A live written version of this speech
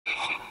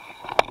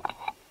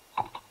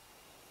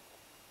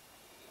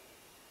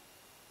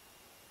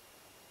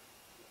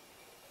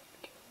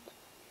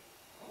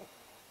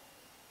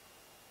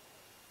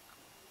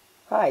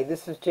Hi,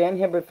 this is Jan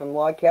Hibbert from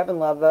Log Cabin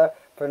Leather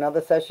for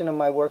another session of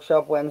my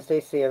Workshop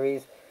Wednesday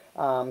series.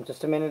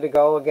 Just a minute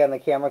ago, again, the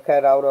camera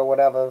cut out or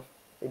whatever.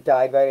 It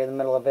died right in the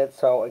middle of it.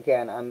 So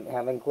again, I'm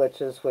having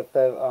glitches with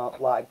the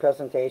live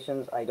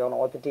presentations. I don't know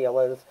what the deal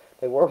is.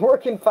 They were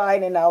working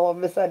fine, and now all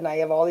of a sudden I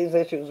have all these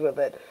issues with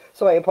it.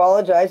 So I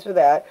apologize for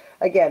that.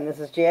 Again, this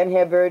is Jan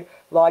Hibbert,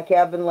 Log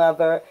Cabin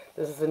Leather.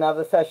 This is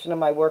another session of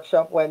my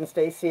Workshop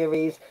Wednesday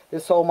series.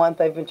 This whole month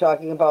I've been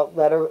talking about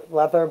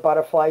leather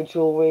butterfly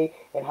jewelry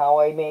and how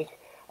I make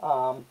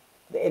the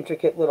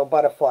intricate little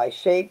butterfly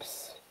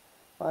shapes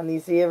on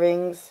these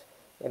earrings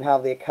and how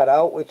they're cut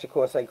out, which of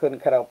course I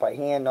couldn't cut out by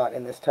hand, not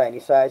in this tiny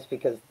size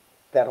because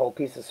that whole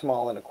piece is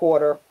small and a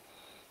quarter,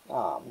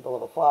 the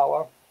little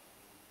flower.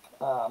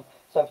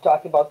 So I've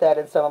talked about that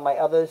in some of my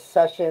other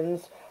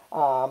sessions.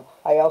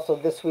 I also,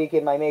 this week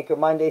in my Maker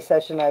Monday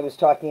session, I was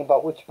talking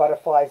about which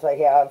butterflies I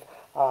have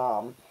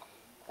are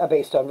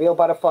based on real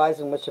butterflies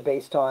and which are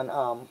based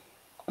on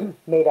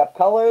made-up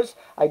colors.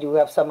 I do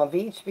have some of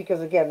each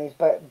because, again, these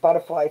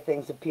butterfly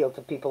things appeal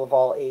to people of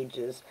all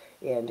ages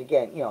and,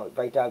 again, you know,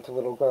 right down to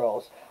little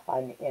girls.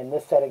 And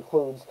this set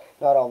includes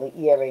not only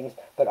earrings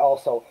but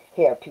also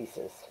hair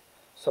pieces.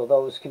 So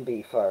those can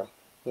be for,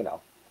 you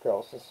know,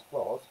 girls as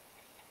well as,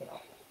 you know,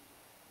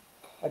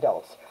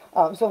 adults.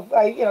 So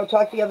I, you know,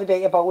 talked the other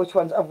day about which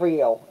ones are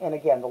real. And,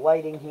 again, the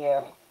lighting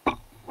here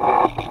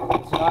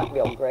is not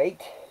real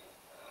great.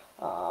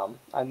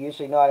 I'm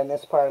usually not in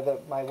this part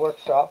of my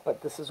workshop,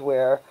 but this is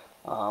where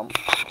I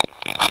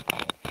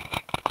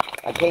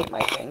paint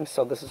my things,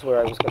 so this is where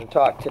I was going to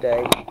talk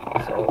today.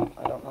 So,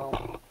 I don't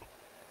know.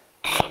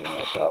 Maybe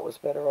I thought was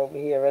better over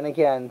here. And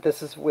again,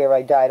 this is where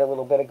I died a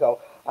little bit ago.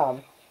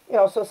 You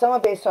know, so some are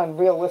based on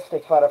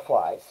realistic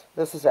butterflies.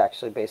 This is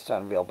actually based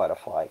on a real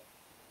butterfly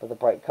with the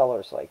bright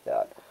colors like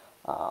that.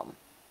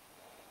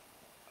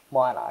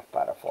 Monarch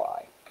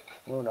butterfly,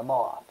 Luna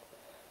moth.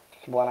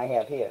 The one I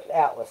have here,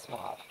 Atlas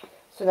moth.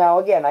 So now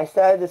again, I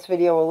started this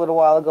video a little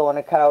while ago and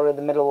I cut out in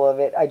the middle of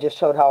it. I just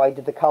showed how I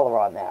did the color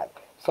on that.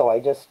 So I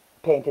just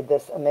painted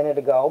this a minute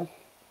ago.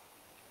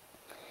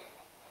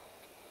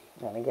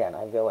 And again,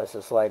 I realize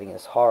this lighting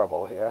is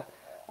horrible here.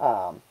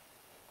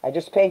 I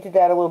just painted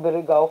that a little bit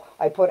ago.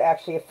 I put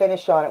actually a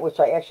finish on it,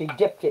 which I actually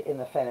dipped it in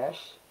the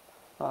finish.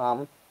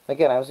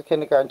 Again, I was a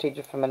kindergarten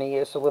teacher for many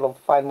years, so little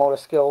fine motor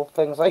skill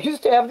things I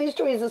used to have these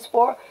tweezers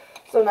for.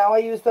 So now I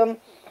use them.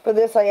 For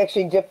this, I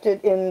actually dipped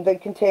it in the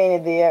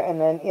container there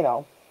and then, you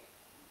know,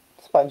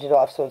 sponge it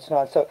off so it's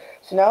not so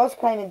now it's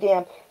kind of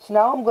damp. So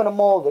now I'm going to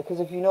mold it because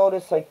if you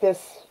notice, like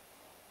this,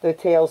 the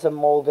tails are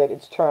molded,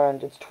 it's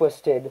turned, it's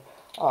twisted.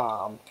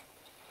 I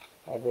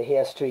have the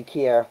hair streak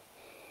here.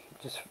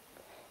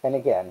 And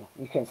again,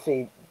 you can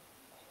see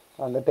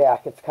on the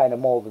back it's kind of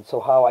molded,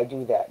 so how I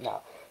do that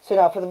now. So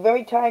now for the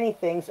very tiny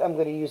things, I'm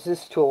going to use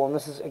this tool, and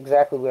this is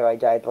exactly where I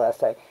dyed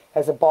last time. It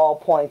has a ball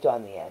point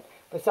on the end.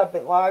 For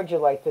something larger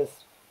like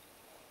this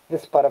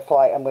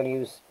butterfly, I'm going to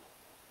use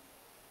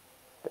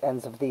the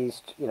ends of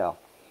these, you know,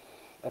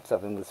 that's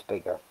something that's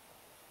bigger.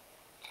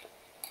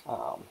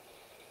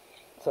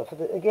 So for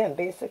the, again,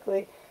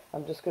 basically,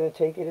 I'm just going to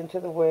take it into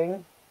the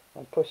wing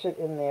and push it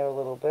in there a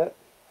little bit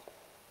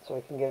so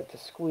I can get it to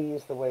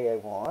squeeze the way I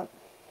want.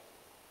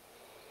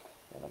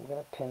 And I'm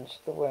going to pinch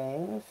the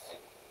wings.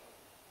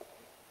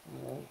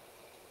 And then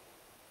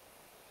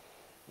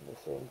the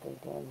same thing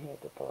down here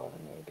at the bottom,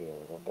 maybe a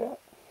little bit.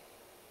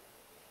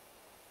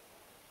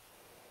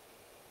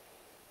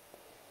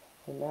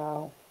 And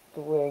now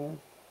the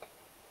wing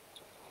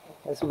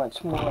has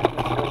much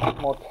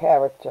more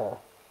character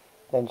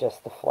than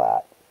just the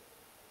flat.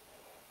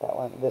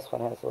 This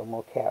one has a little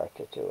more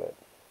character to it.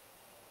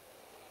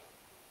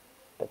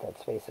 But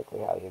that's basically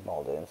how you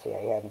mold it. And see,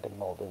 I hadn't been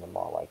molding them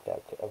all like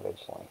that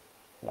originally.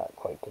 Not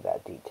quite to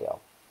that detail.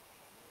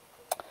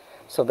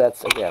 So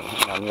that's, again,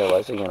 I'm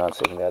realizing you're not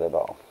seeing that at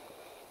all.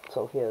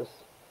 So here's,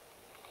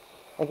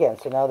 again,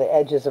 so now the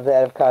edges of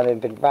that have kind of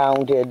been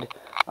rounded.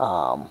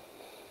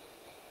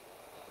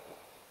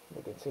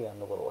 You can see on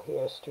the little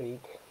hair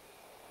streak.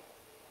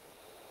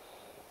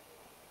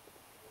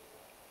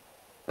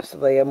 So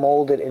they are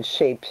molded and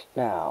shaped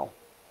now.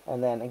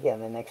 And then,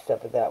 again, the next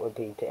step of that would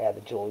be to add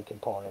the jewelry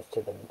components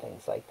to them and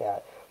things like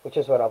that, which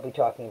is what I'll be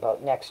talking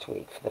about next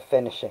week for the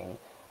finishing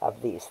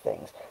of these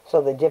things.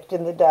 So they're dipped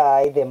in the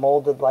dye, they're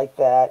molded like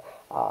that.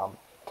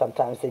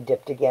 Sometimes they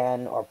dipped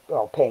again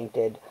or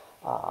painted.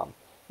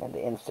 And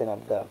the instant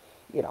of the,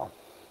 you know,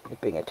 it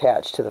being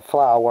attached to the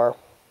flower,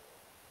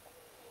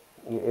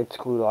 it's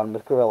glued on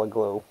with Gorilla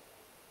Glue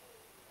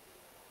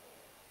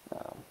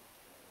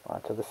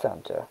onto the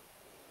center.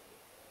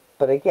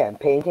 But again,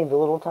 painting the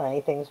little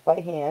tiny things by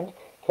hand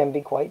can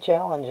be quite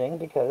challenging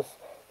because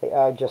they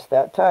are just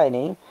that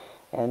tiny.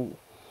 And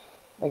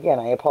again,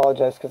 I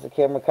apologize because the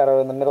camera cut out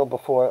in the middle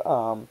before.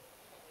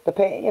 The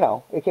paint, you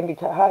know, it can be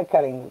hard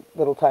cutting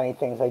little tiny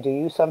things. I do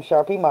use some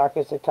Sharpie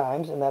markers at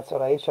times, and that's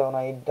what I had shown.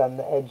 I had done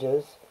the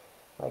edges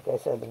Like I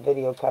said, the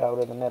video cut out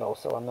in the middle,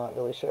 so I'm not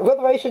really sure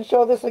whether I should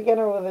show this again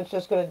or whether it's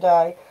just going to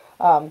die.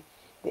 The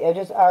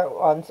edges are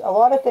on, a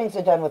lot of things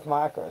are done with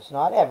markers,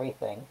 not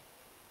everything,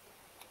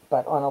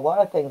 but on a lot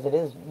of things it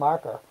is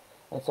marker,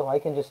 and so I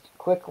can just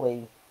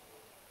quickly,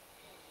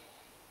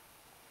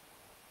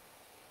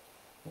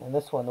 and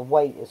this one, the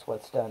white is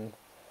what's done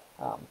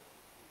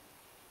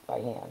by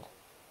hand.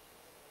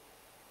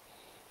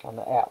 On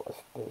the atlas,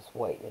 there's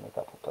white in a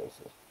couple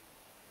places.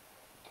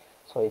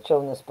 So I had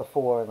shown this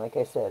before, and like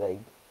I said, I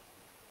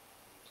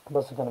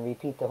wasn't going to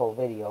repeat the whole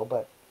video,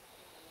 but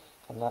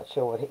I'm not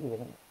sure what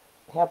even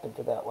happened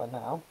to that one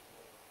now.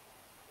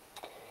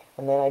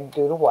 And then I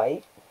do the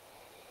white,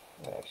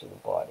 or actually the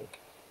body.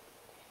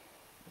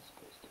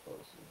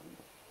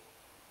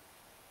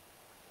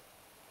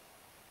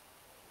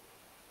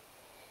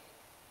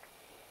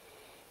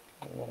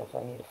 And then if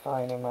I need a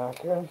finer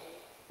marker,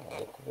 I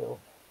get the real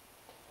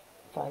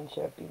fine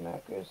Sharpie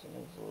markers, and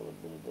there's a little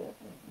bit of that.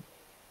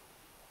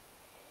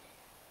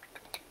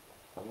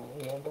 And then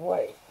we add the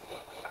white.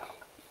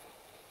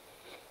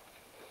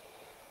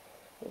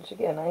 Which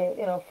again,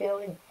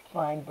 fairly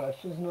fine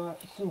brushes, not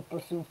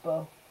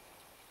super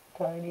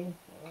tiny.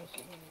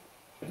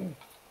 I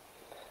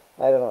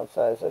don't know what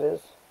size it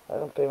is. I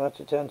don't pay much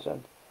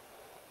attention.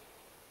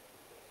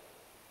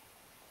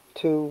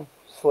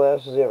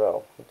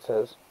 2/0, it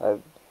says. I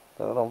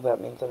don't know if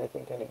that means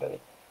anything to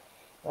anybody.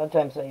 A lot of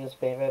times I use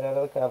paint right out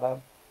of the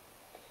cover.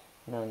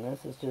 And then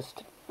this is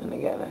just, and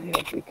again, I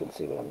hope you can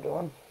see what I'm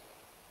doing.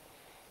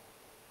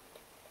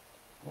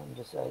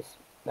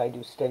 I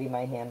do steady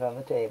my hand on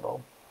the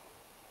table.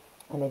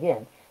 And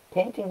again,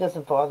 painting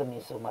doesn't bother me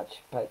so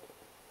much, but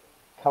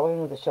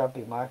coloring with the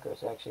Sharpie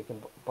markers actually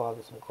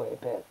bothers me quite a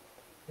bit.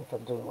 If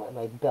I'm doing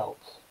like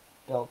belts.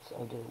 Belts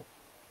I do.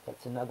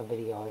 That's another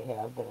video I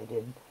have that I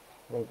did,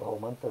 I think the whole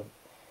month of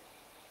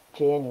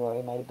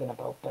January might have been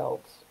about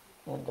belts.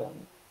 And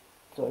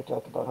so I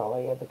talked about how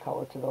I add the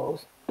color to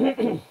those.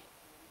 And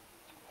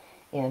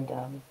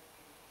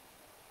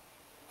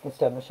it's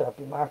done with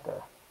Sharpie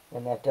marker.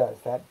 And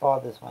that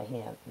bothers my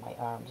hand, my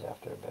arms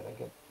after a bit. I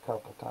get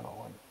carpal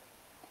tunnel and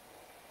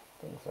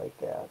things like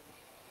that.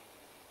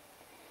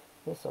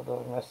 This,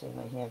 although I'm resting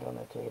my hand on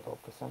the table,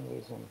 for some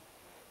reason,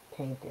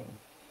 painting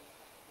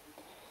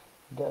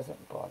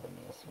doesn't bother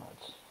me as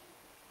much.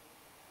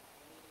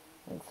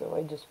 And so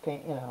I just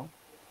paint,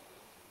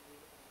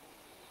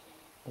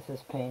 this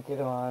is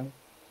painted on.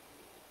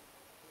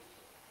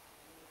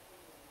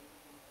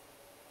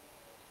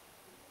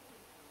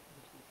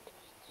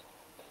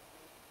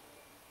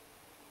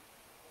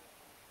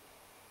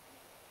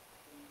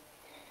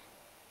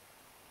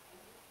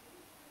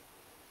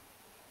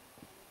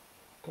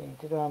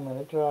 Painted on, let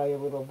it dry a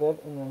little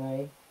bit, and then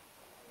I,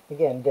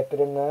 again, dip it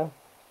in the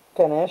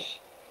finish.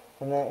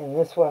 And then in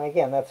this one,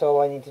 again, that's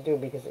all I need to do,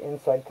 because the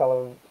inside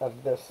color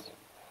of this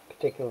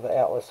particular, the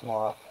Atlas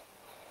Moth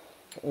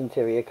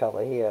interior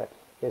color here,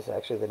 is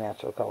actually the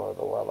natural color of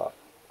the leather.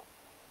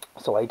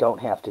 So I don't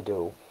have to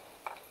do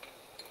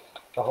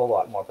a whole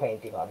lot more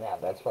painting on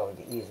that. That's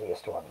probably the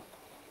easiest one.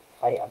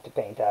 I have to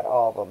paint out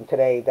all of them.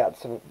 Today,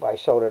 I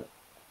showed it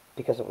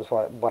because it was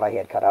what I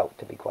had cut out,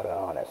 to be quite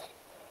honest.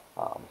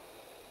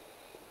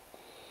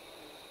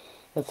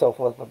 And so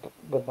forth. But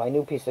with my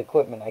new piece of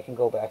equipment, I can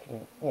go back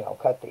and,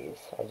 cut these.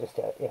 I just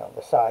had,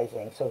 the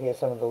sizing. So here's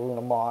some of the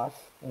Luna Moss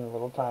in the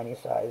little tiny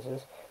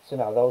sizes. So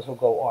now those will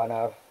go on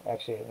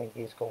actually I think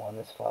these go on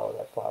this flower.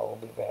 That flower will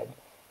be red,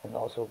 and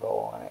those will go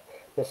on it.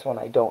 This one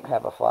I don't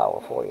have a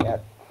flower for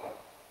yet,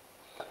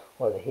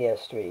 or the hair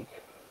streak.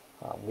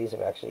 These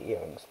are actually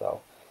earrings, though.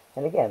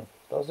 And again,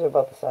 those are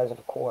about the size of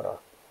a quarter.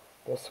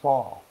 They're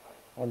small.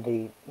 And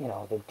the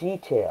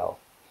detail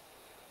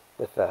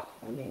with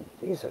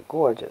these are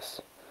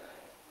gorgeous.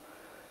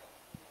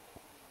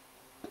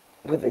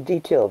 With the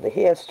detail of the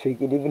hair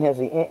streak, it even has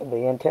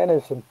the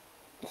antennas and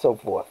so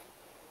forth.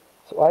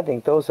 So I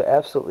think those are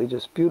absolutely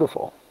just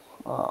beautiful.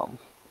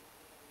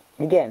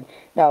 Again,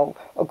 now,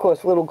 of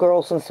course, little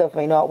girls and stuff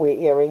may not wear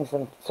earrings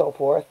and so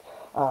forth.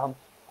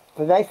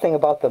 The nice thing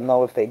about them,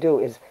 though, if they do,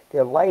 is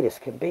they're light as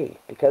can be.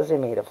 Because they're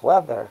made of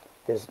leather,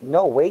 there's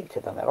no weight to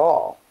them at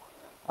all.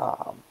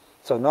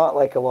 So not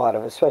like a lot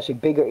of, especially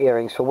bigger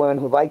earrings for women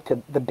who like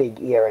the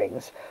big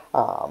earrings.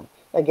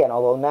 Again,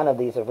 although none of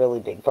these are really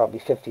big, probably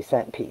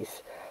 50-cent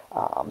piece.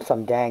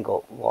 Some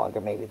dangle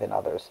longer maybe than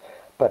others.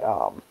 But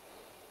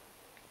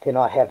they're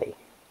not heavy.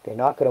 They're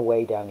not going to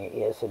weigh down your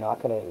ears. They're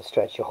not going to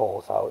stretch your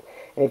holes out.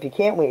 And if you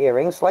can't wear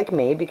earrings, like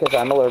me, because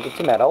I'm allergic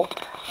to metal,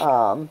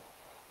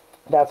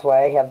 that's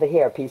why I have the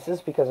hair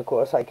pieces, because of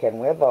course I can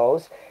wear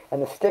those.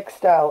 And the stick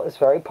style is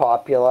very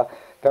popular,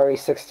 very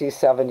 60s,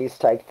 70s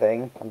type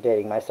thing. I'm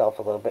dating myself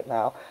a little bit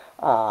now.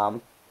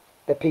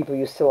 That people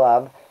used to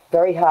love.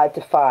 Very hard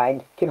to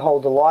find. Can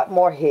hold a lot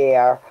more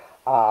hair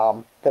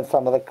than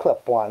some of the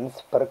clip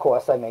ones. But of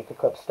course I make the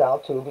clip style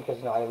too,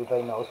 because not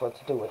everybody knows what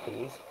to do with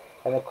these.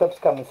 And the clips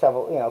come in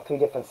several, 3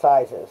 different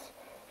sizes.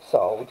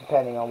 So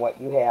depending on what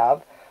you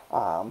have,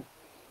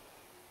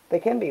 they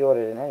can be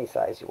ordered in any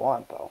size you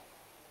want, though.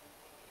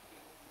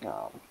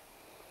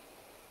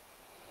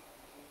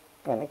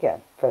 And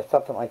again, for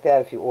something like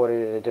that, if you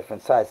ordered it a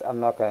different size, I'm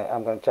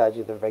going to charge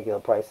you the regular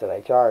price that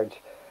I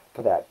charge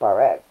for that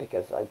barrette,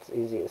 because it's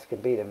easy as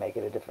can be to make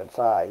it a different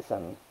size,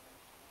 and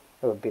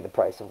it would be the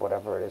price of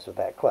whatever it is with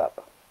that clip.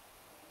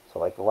 So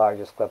like the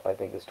largest clip I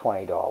think is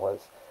 $20,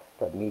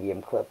 the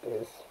medium clip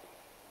is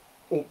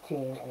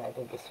 18, and I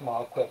think the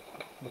small clip,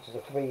 which is a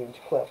 3-inch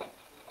clip,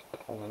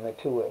 and then the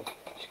 2-inch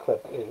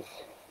clip is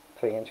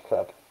 3-inch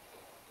clip,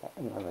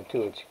 and then the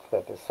 2-inch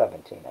clip is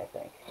 17, I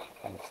think,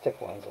 and the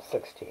stick ones are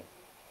 16.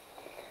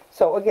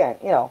 So again,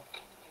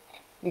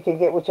 you can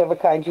get whichever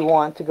kind you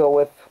want to go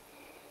with,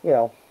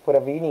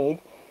 whatever you need,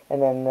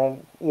 and then the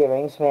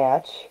earrings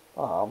match.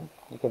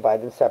 You can buy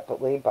them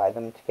separately, buy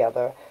them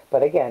together.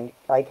 But again,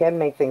 I can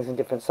make things in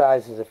different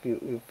sizes if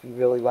you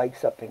really like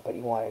something, but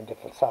you want it in a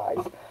different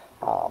size.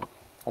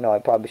 I know I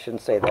probably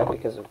shouldn't say that,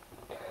 because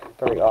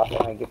very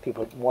often I give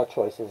people more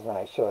choices than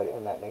I should,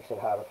 and that makes it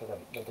harder for them,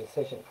 the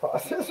decision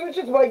process, which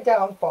is my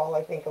downfall,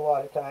 I think, a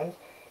lot of times,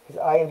 because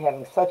I am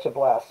having such a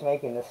blast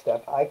making this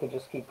stuff. I could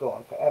just keep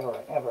going forever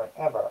and ever and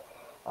ever.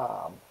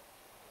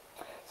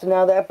 So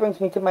now that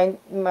brings me to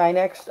my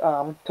next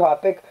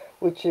topic,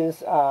 which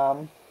is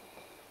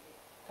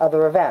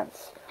other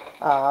events.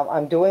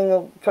 I'm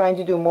trying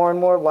to do more and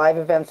more live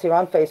events here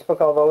on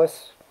Facebook, although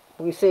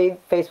we see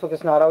Facebook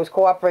is not always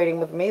cooperating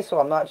with me, so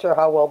I'm not sure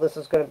how well this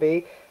is going to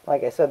be.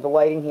 Like I said, the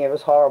lighting here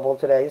is horrible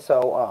today,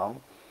 so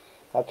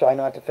I'll try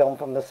not to film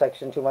from this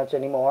section too much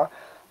anymore.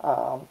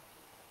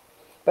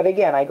 But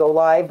again, I go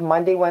live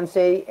Monday,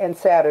 Wednesday, and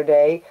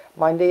Saturday.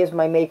 Monday is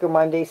my Maker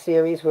Monday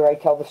series, where I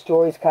tell the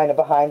stories kind of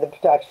behind the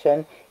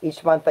production.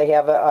 Each month I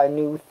have a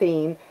new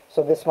theme.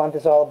 So this month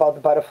is all about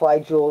the butterfly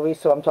jewelry.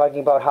 So I'm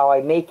talking about how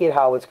I make it,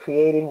 how it's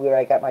created, where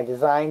I got my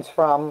designs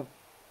from,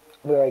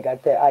 where I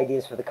got the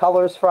ideas for the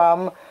colors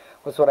from,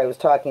 was what I was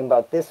talking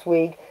about this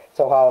week.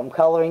 So how I'm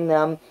coloring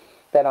them.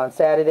 Then on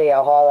Saturday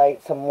I'll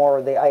highlight some more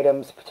of the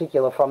items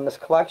particular from this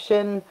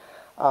collection.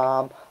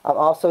 I'm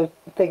also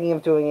thinking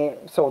of doing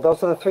it, so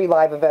those are the 3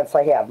 live events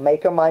I have.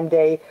 Maker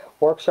Monday,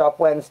 Workshop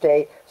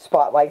Wednesday,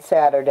 Spotlight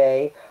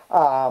Saturday.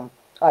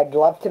 I'd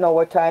love to know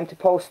what time to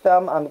post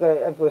them. I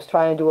was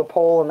trying to do a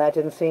poll, and that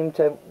didn't seem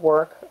to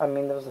work. I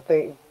mean, there was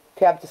a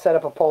tab to set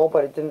up a poll,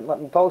 but it didn't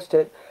let me post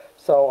it,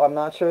 so I'm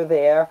not sure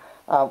there.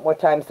 What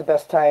time's the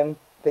best time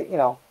that,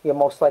 you're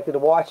most likely to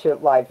watch a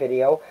live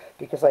video,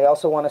 because I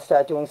also want to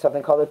start doing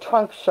something called a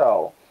trunk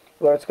show,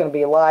 where it's going to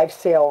be a live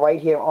sale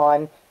right here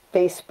on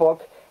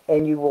Facebook,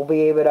 and you will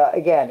be able to,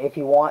 again, if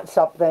you want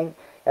something,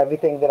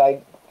 everything that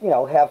I,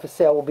 have for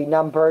sale will be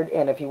numbered,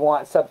 and if you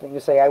want something, you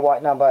say, I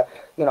want number,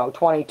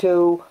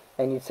 22,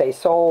 and you'd say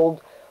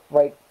sold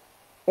right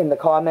in the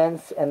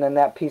comments, and then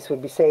that piece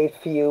would be saved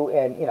for you,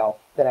 and,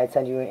 then I'd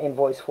send you an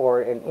invoice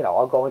for it, and,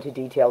 I'll go into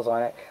details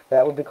on it.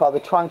 That would be called the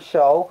Trunk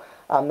Show.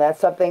 That's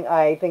something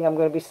I think I'm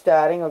going to be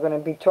starting, or going to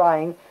be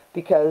trying,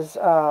 because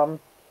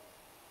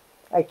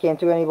I can't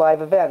do any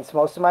live events.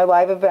 Most of my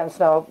live events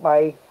now,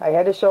 I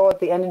had a show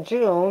at the end of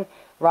June,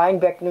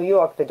 Rhinebeck, New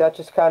York, the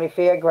Dutchess County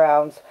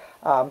Fairgrounds.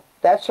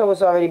 That show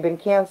has already been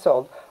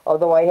canceled,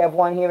 although I have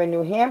one here in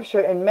New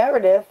Hampshire, in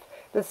Meredith,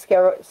 that's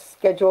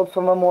scheduled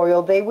for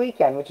Memorial Day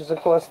weekend, which is, of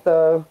course,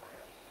 the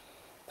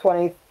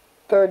 23rd,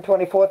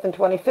 24th, and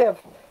 25th.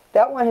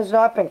 That one has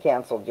not been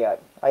canceled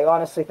yet. I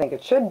honestly think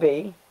it should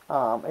be,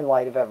 in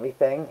light of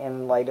everything,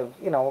 in light of,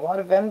 a lot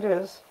of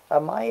vendors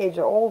my age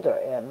or older,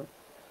 and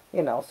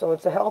so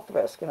it's a health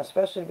risk, and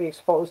especially to be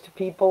exposed to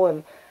people,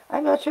 and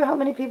I'm not sure how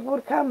many people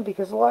would come,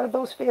 because a lot of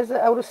those fairs are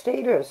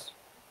out-of-staters.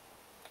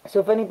 So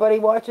if anybody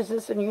watches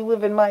this and you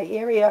live in my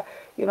area,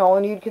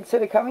 and you'd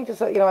consider coming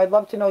to, I'd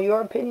love to know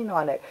your opinion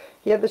on it.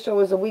 Yeah, the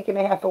show is a week and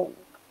a half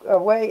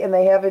away, and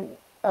they haven't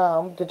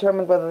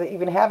determined whether they're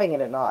even having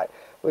it or not,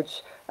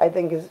 which I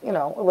think is,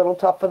 a little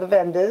tough for the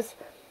vendors.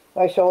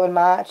 My show in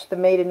March, the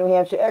Made in New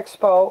Hampshire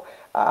Expo,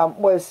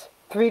 was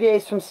 3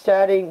 days from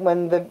starting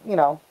when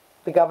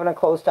the governor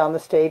closed down the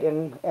state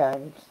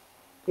and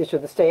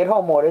issued the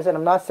stay-at-home orders, and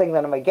I'm not saying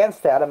that I'm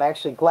against that. I'm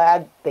actually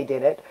glad they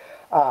did it,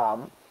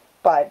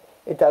 but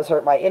it does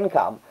hurt my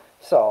income.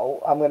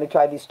 So I'm going to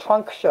try these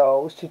trunk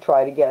shows to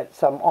try to get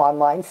some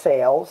online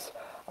sales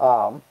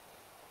and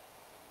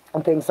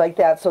things like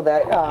that, so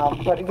that,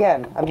 but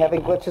again, I'm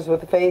having glitches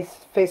with the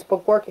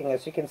Facebook working,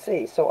 as you can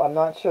see, so I'm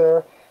not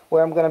sure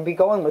where I'm going to be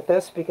going with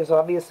this, because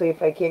obviously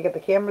if I can't get the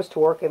cameras to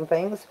work and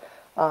things,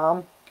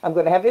 I'm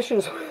going to have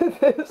issues with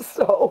this,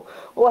 so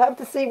we'll have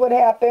to see what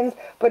happens.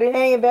 But in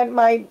any event,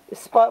 my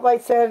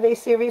Spotlight Saturday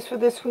series for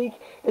this week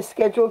is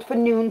scheduled for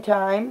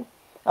noontime.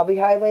 I'll be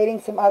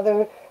highlighting some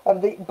other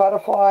of the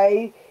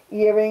butterfly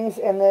earrings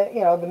and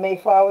the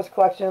Mayflowers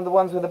collection of the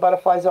ones where the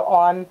butterflies are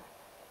on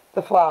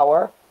the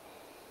flower.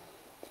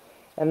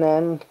 And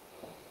then,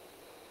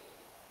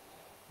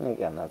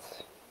 again, I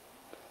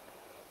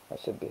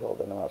should be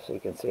holding them up so you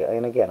can see it.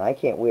 And again, I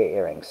can't wear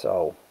earrings,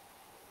 so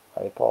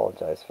I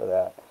apologize for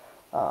that.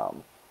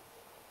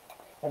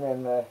 And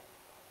then the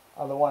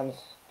other ones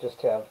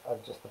just have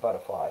just the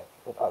butterfly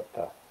without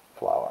the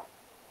flower.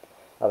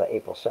 The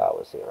April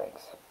Showers earrings.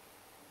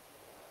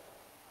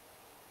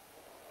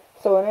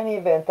 So in any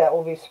event, that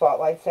will be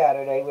Spotlight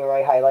Saturday, where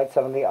I highlight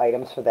some of the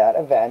items for that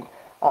event.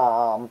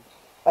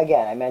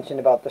 Again, I mentioned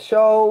about the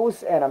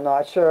shows, and I'm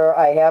not sure.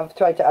 I have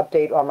tried to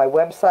update on my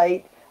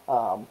website,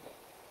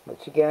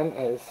 which again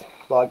is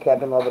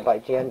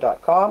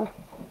logcabinleatherbyjan.com.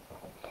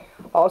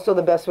 Also,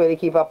 the best way to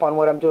keep up on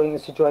what I'm doing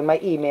is to join my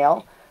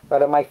email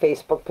right on my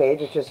Facebook page,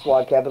 which is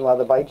Log Cabin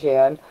Leather by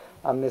Jan.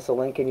 There's a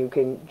link, and you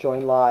can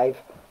join live.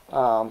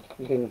 You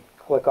can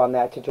click on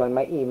that to join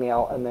my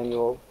email, and then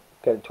you'll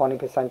get a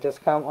 20%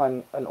 discount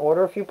on an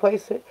order if you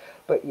place it.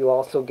 But you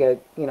also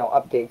get,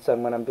 updates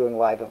on when I'm doing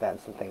live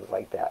events and things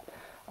like that.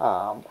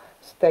 So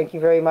thank you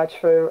very much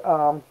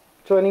for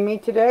joining me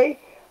today.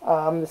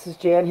 This is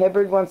Jan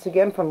Hibbard once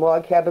again from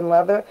Log Cabin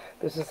Leather.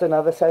 This is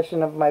another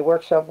session of my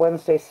Workshop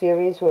Wednesday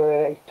series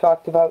where I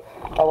talked about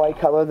how I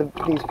color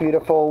these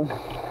beautiful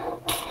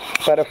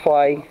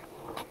butterfly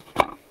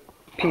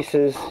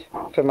pieces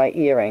for my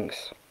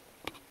earrings.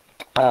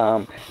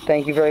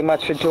 Thank you very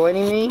much for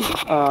joining me.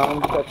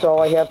 That's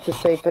all I have to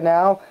say for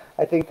now.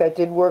 I think that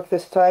did work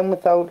this time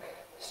without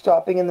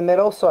stopping in the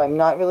middle, so I'm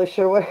not really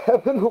sure what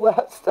happened the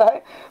last time.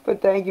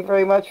 But thank you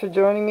very much for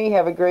joining me.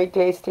 Have a great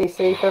day. Stay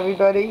safe,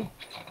 everybody.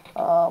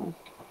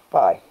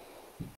 Bye.